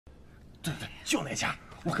对对，就那家。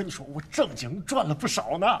我跟你说，我正经赚了不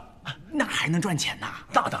少呢。那还能赚钱呢？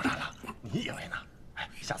那当然了，你以为呢？哎，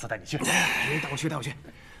下次带你去。带我去，带我去。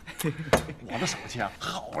我的手气啊，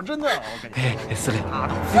好着呢。我跟你说，司令，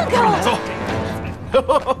放开我！走，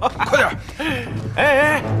快点！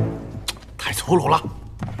哎，太粗鲁了。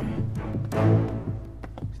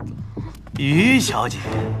于小姐，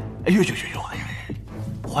哎呦，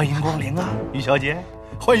欢迎光临啊，于小姐，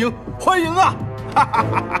欢迎啊！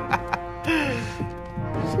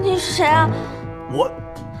你是谁啊？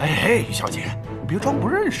哎，于小姐，别装不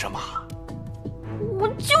认识嘛。我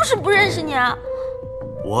就是不认识你啊！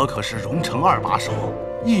我可是荣城二把手，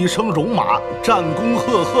一生戎马，战功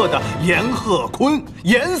赫赫的严鹤坤，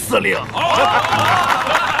严司令。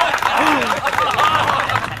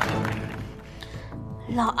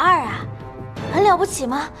老二啊，很了不起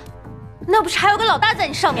吗？那不是还有个老大在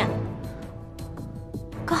你上面？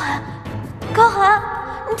高寒，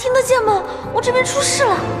你听得见吗？我这边出事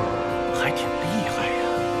了。还挺厉害呀，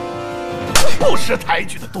不识抬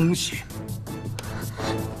举的东西。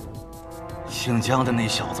姓姜的那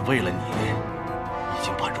小子为了你，已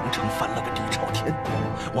经把荣城翻了个底朝天。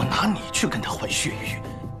我拿你去跟他换血玉，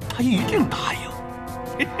他一定答应。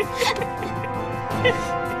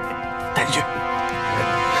带你去，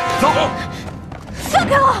走！放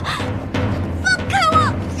开我！放开我！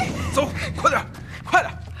走，快点！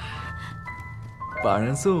把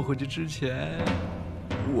人送回去之前，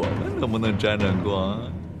我们能不能沾沾光？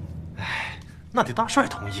哎，那得大帅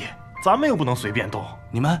同意，咱们又不能随便动。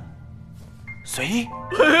你们随意。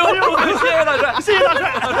哎呦，谢谢大帅，谢谢大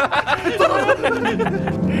帅。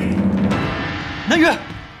南岳。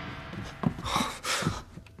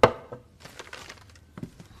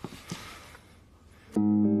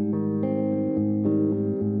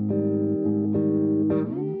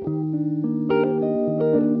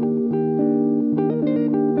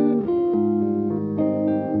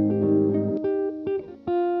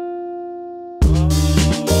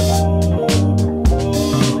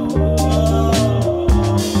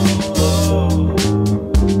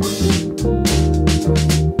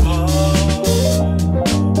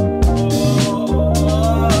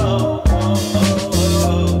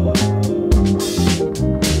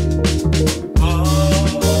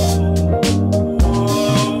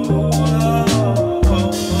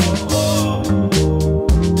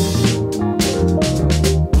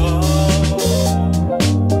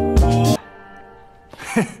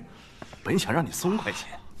本想让你松快些，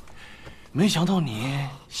没想到你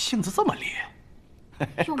性子这么烈。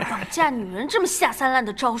用绑架女人这么下三滥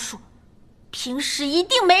的招数，平时一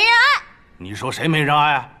定没人爱。你说谁没人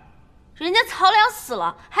爱啊？人家曹良死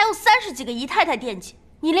了，还有30几个姨太太惦记，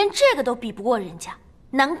你连这个都比不过人家，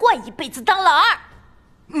难怪一辈子当老二。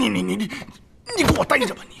你给我待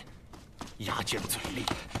着吧你！牙尖嘴利。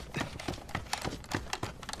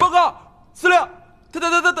报告，司令，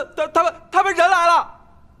他们人来了。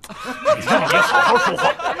你好好说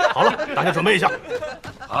话。好了，大家准备一下。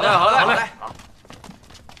好嘞。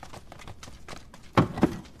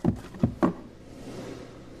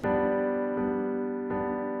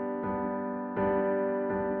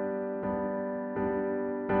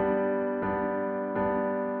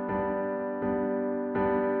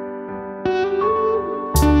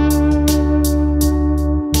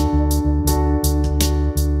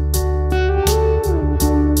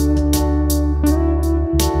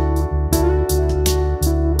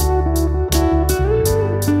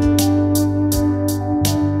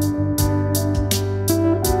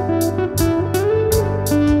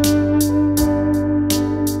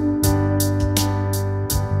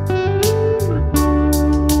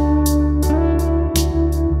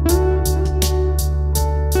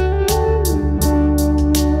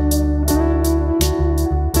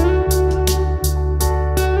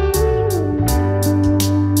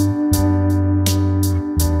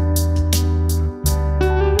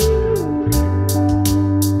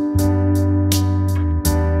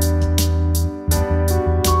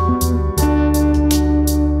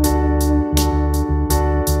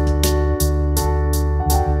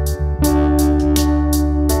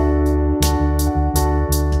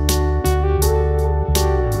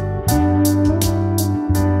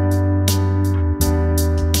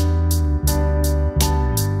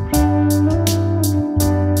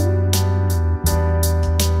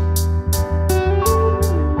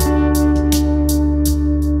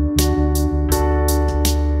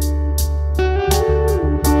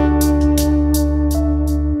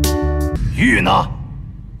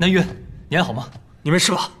南岳，你还好吗？你没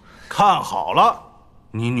事吧？看好了，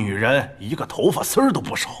你女人一个头发丝儿都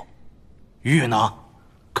不少。玉呢？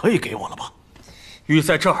可以给我了吧？玉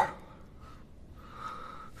在这儿。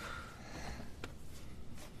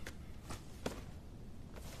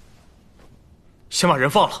先把人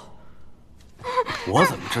放了。我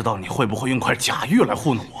怎么知道你会不会用块假玉来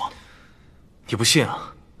糊弄我？你不信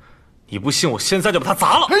啊？你不信，我现在就把它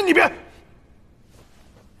砸了。哎，你别！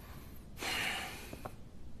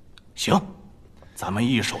行，咱们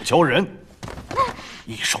一手教人，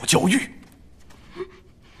一手教玉。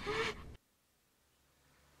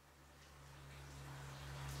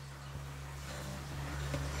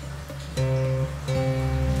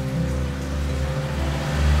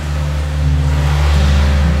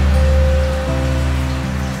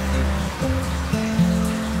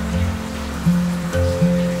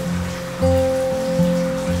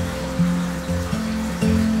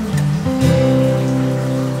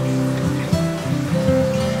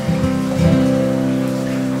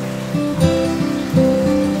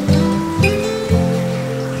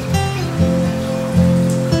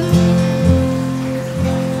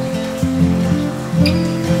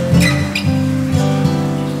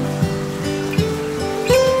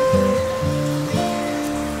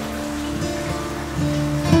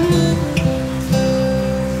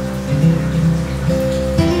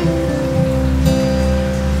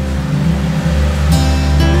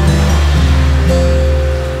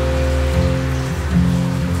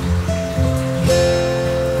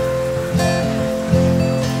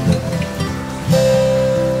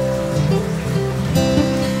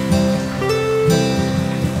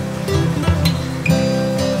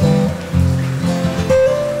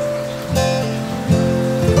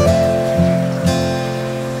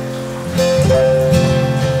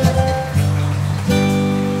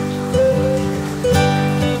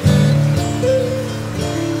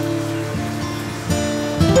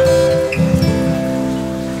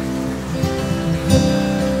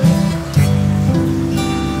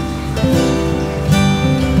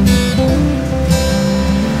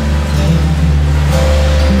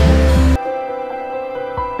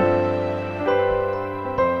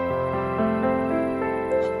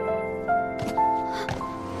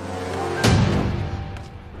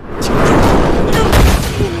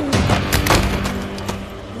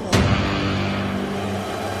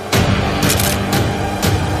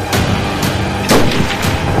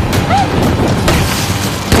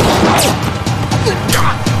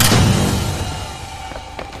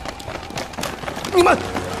你们，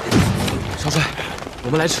少帅，我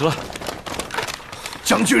们来迟了。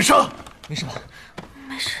江俊生，没事吧？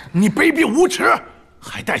没事。你卑鄙无耻，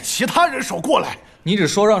还带其他人手过来！你只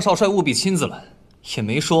说让少帅务必亲自来，也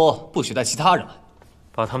没说不许带其他人来。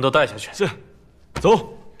把他们都带下去。是，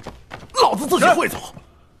走。老子自己会走。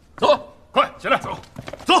走，快起来，走，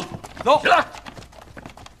走，走，起来。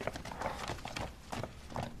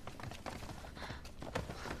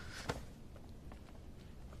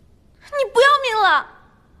你不要命了？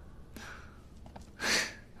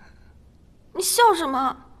你笑什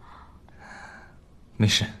么？没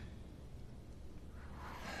事。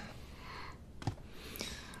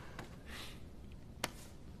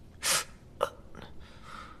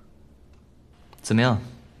怎么样？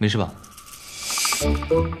没事吧？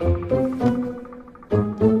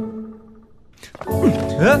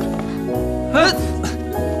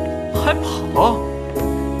还跑？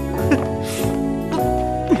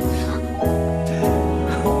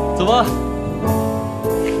走吧。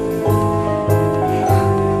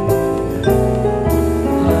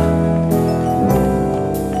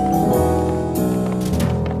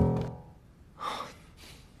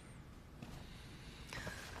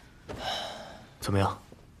怎么样？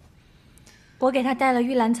我给他带了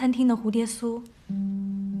玉兰餐厅的蝴蝶酥。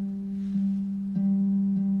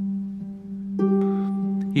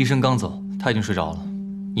医生刚走，他已经睡着了。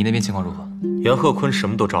你那边情况如何？严鹤坤什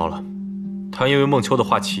么都招了，他因为孟秋的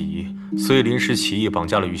话起疑，所以临时起意绑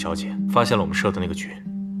架了于小姐，发现了我们设的那个局。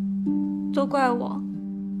都怪我，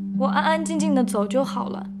我安安静静的走就好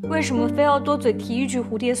了，为什么非要多嘴提一句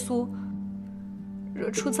蝴蝶酥，惹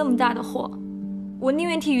出这么大的祸？我宁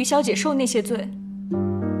愿替于小姐受那些罪。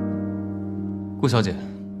顾小姐，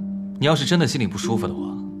你要是真的心里不舒服的话，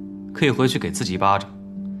可以回去给自己一巴掌；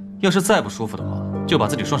要是再不舒服的话，就把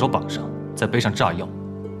自己双手绑上，再背上炸药。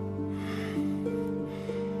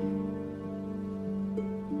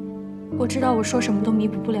我知道我说什么都弥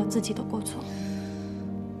补不了自己的过错，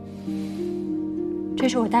这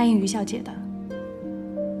是我答应于小姐的，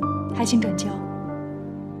还请转交。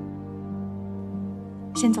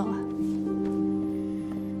先走了。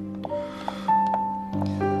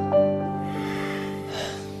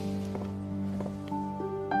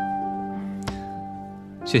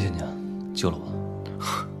谢谢你啊，救了我。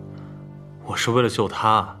我是为了救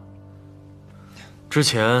他。之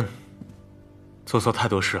前做错太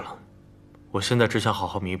多事了，我现在只想好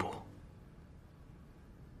好弥补。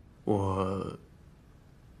我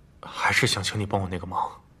还是想请你帮我那个忙。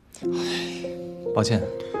抱歉，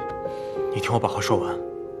你听我把话说完。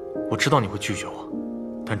我知道你会拒绝我，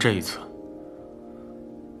但这一次，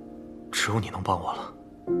只有你能帮我了。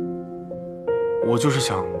我就是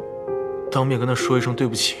想当面跟他说一声对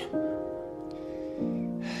不起。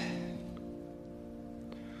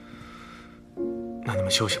那你们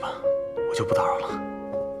休息吧，我就不打扰了。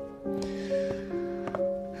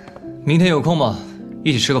明天有空吗？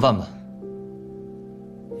一起吃个饭吧。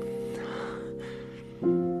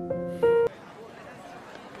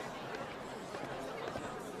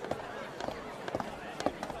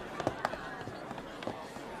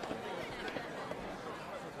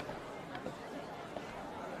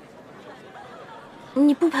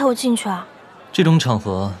你不陪我进去啊？这种场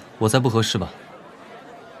合我猜不合适吧。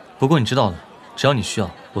不过你知道的，只要你需要，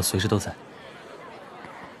我随时都在。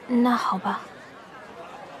那好吧。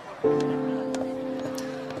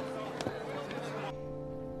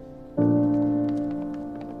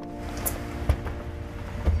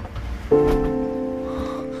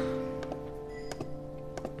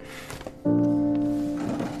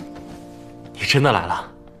你真的来了？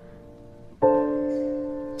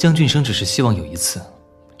江俊生只是希望有一次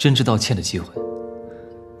真挚道歉的机会。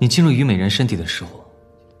你进入虞美人身体的时候，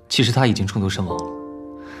其实他已经中毒身亡了。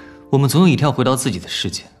我们总有一天要回到自己的世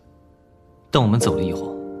界，但我们走了以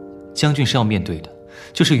后，江俊生要面对的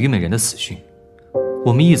就是虞美人的死讯。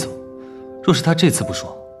我们一走，若是他这次不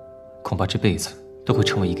说，恐怕这辈子都会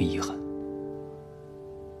成为一个遗憾。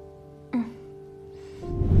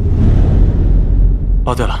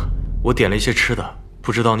哦，对了，我点了一些吃的，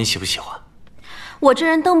不知道你喜不喜欢。我这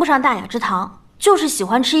人登不上大雅之堂，就是喜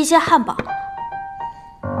欢吃一些汉堡、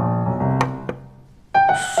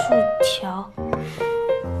薯条。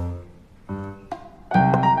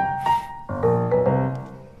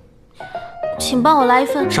请帮我来一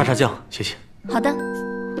份沙茶酱，谢谢。好的。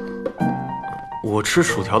我吃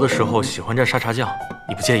薯条的时候喜欢蘸沙茶酱，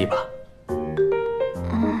你不介意吧？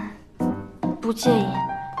不介意。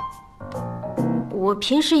我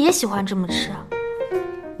平时也喜欢这么吃。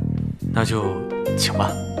那就请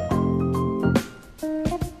吧。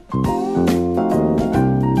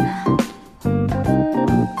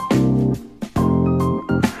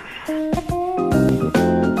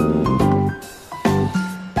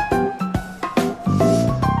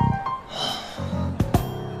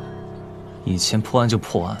以前破案就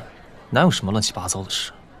破案，哪有什么乱七八糟的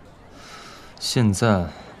事？现在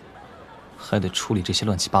还得处理这些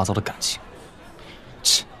乱七八糟的感情。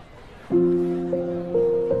切！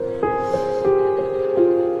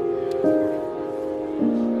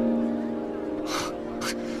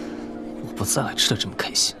我不再来吃的这么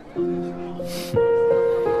开心。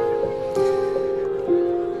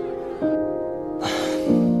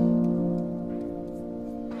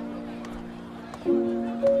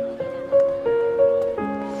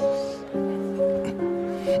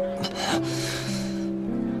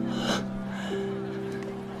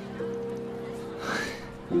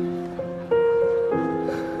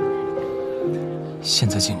现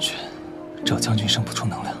在进去，找江俊生补充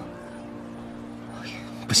能量。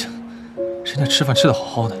不行，人家吃饭吃得好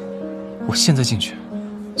好的，我现在进去，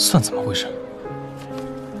算怎么回事？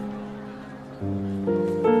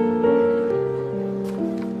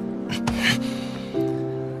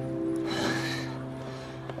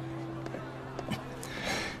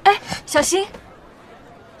哎，小心！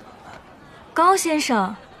高先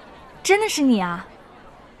生，真的是你啊？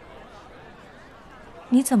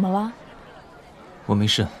你怎么了？我没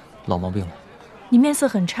事，老毛病了。你面色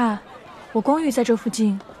很差，我公寓在这附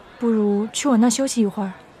近，不如去我那休息一会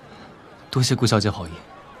儿。多谢顾小姐好意，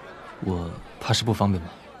我怕是不方便吧？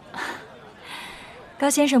高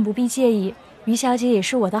先生不必介意，于小姐也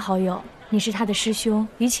是我的好友，你是她的师兄，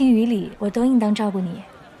于情于理，我都应当照顾你。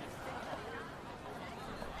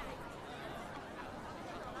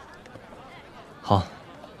好，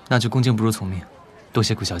那就恭敬不如从命，多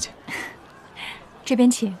谢顾小姐。这边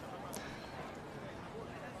请。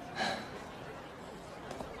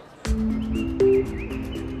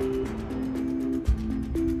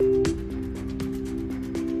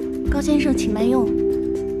高先生，请慢用。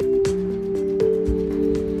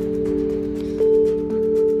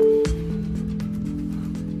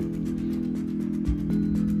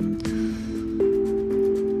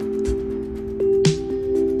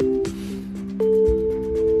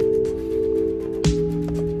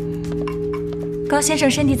高先生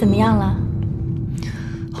身体怎么样了？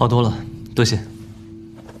好多了，多谢。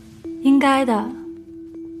应该的。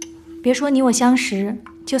别说你我相识，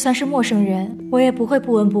就算是陌生人，我也不会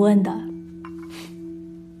不闻不问的。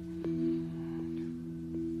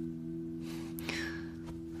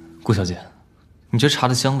顾小姐，你这茶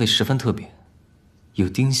的香味十分特别，有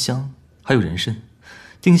丁香，还有人参。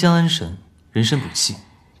丁香安神，人参补气。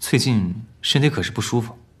最近身体可是不舒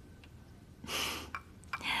服。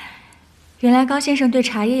原来高先生对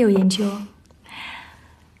茶叶有研究。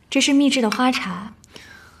这是秘制的花茶。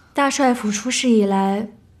大帅府出事以来，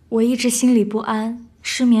我一直心里不安，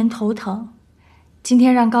失眠头疼。今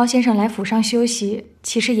天让高先生来府上休息，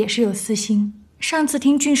其实也是有私心。上次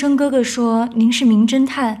听俊生哥哥说您是名侦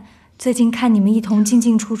探，最近看你们一同进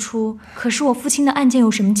进出出，可是我父亲的案件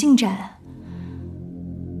有什么进展？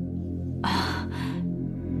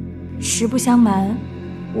实不相瞒，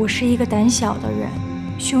我是一个胆小的人，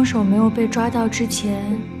凶手没有被抓到之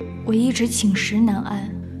前，我一直寝食难安。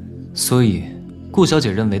所以顾小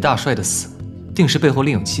姐认为大帅的死定是背后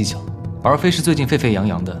另有蹊跷，而非是最近沸沸扬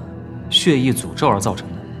扬的血液诅咒而造成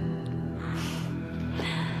的。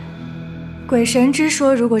鬼神之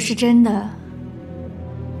说如果是真的，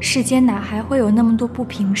世间哪还会有那么多不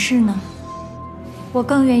平事呢？我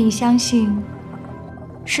更愿意相信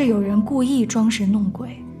是有人故意装神弄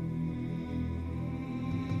鬼。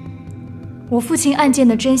我父亲案件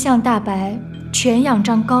的真相大白，全仰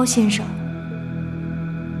仗高先生。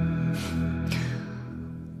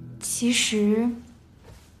其实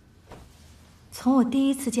从我第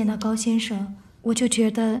一次见到高先生，我就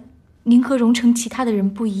觉得您和荣城其他的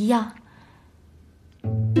人不一样。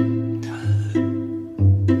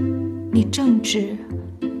你正直、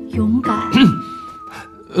勇敢。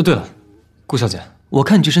对了，顾小姐，我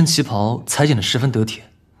看你这身旗袍裁剪的十分得体。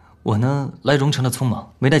我呢，来荣城的匆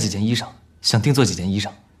忙，没带几件衣裳，想定做几件衣裳。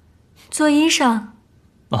做衣裳？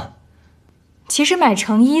啊。其实买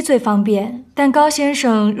成衣最方便，但高先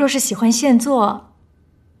生若是喜欢现做，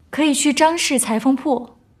可以去张氏裁缝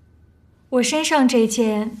铺。我身上这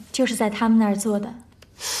件就是在他们那儿做的。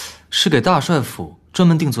是给大帅府专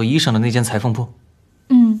门定做衣裳的那间裁缝铺？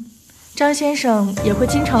张先生也会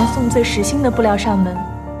经常送最实心的布料上门。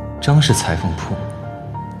张氏裁缝铺，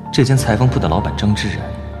这间裁缝铺的老板张之然，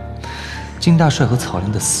金大帅和草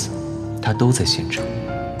莲的死，他都在现场，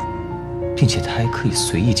并且他还可以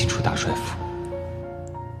随意进出大帅府。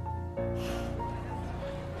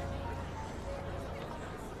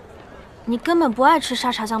你根本不爱吃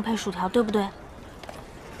沙茶酱配薯条，对不对？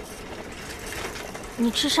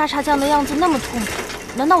你吃沙茶酱的样子那么痛苦，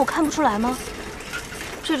难道我看不出来吗？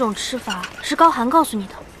这种吃法是高寒告诉你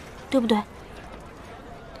的，对不对？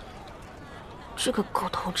这个狗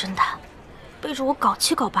头侦探，背着我搞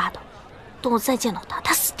七搞八的，等我再见到他，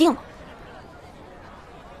他死定了。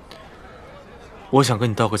我想跟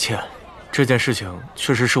你道个歉，这件事情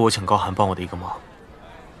确实是我请高寒帮我的一个忙。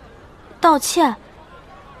道歉？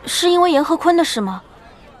是因为严和坤的事吗？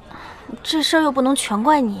这事儿又不能全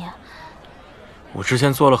怪你。我之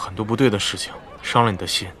前做了很多不对的事情，伤了你的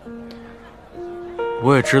心。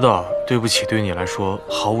我也知道对不起对你来说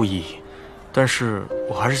毫无意义，但是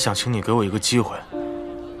我还是想请你给我一个机会。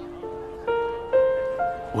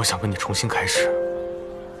我想跟你重新开始。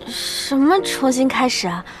什么重新开始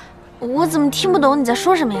啊？我怎么听不懂你在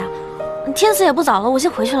说什么呀？天色也不早了，我先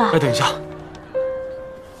回去了。哎，等一下。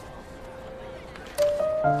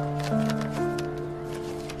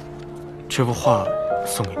这幅画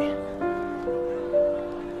送给你。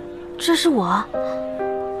这是我。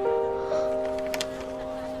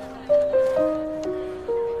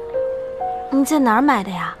你在哪儿买的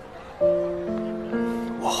呀？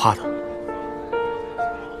我画的。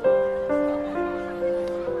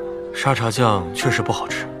沙茶酱确实不好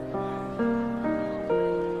吃，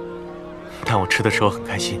但我吃的时候很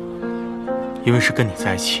开心，因为是跟你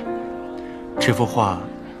在一起。这幅画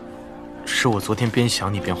是我昨天边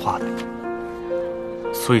想你边画的，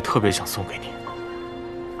所以特别想送给你。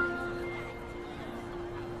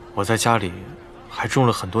我在家里还种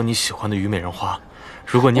了很多你喜欢的虞美人花，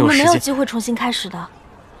如果你有时间，我们没有机会重新开始的。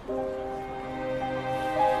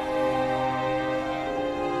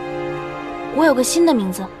我有个新的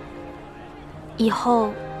名字，以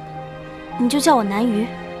后你就叫我南虞。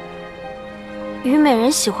虞美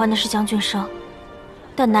人喜欢的是江俊生，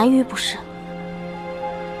但南虞不是。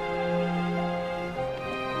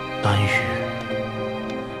南虞，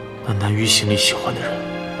那南虞心里喜欢的人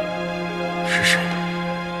是谁呢？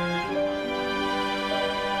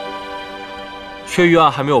血玉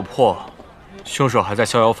案还没有破，凶手还在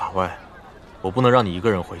逍遥法外，我不能让你一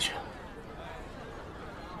个人回去。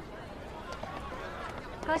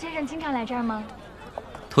高先生经常来这儿吗？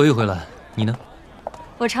头一回来，你呢？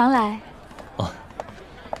我常来。哦。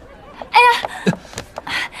哎呀，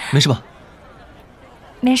没事吧？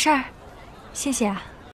没事儿，谢谢啊。